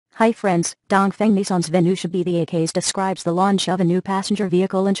Hi friends, DONGFENG Nissan's VENUCIA BDA case describes the launch of a new passenger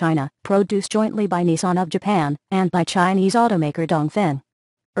vehicle in China, produced jointly by Nissan of Japan and by Chinese automaker DONGFENG.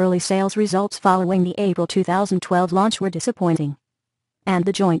 Early sales results following the April 2012 launch were disappointing, and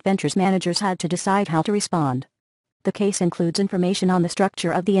the joint venture's managers had to decide how to respond. The case includes information on the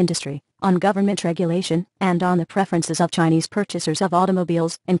structure of the industry, on government regulation, and on the preferences of Chinese purchasers of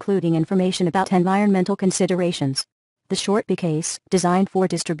automobiles, including information about environmental considerations. The short B case, designed for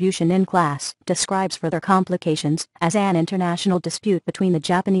distribution in class, describes further complications, as an international dispute between the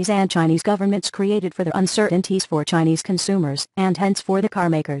Japanese and Chinese governments created further uncertainties for Chinese consumers, and hence for the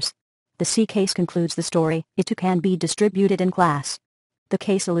carmakers. The C case concludes the story. It too can be distributed in class.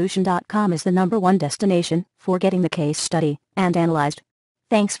 TheCaseSolution.com is the #1 destination for getting the case study and analyzed.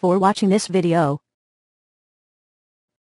 Thanks for watching this video.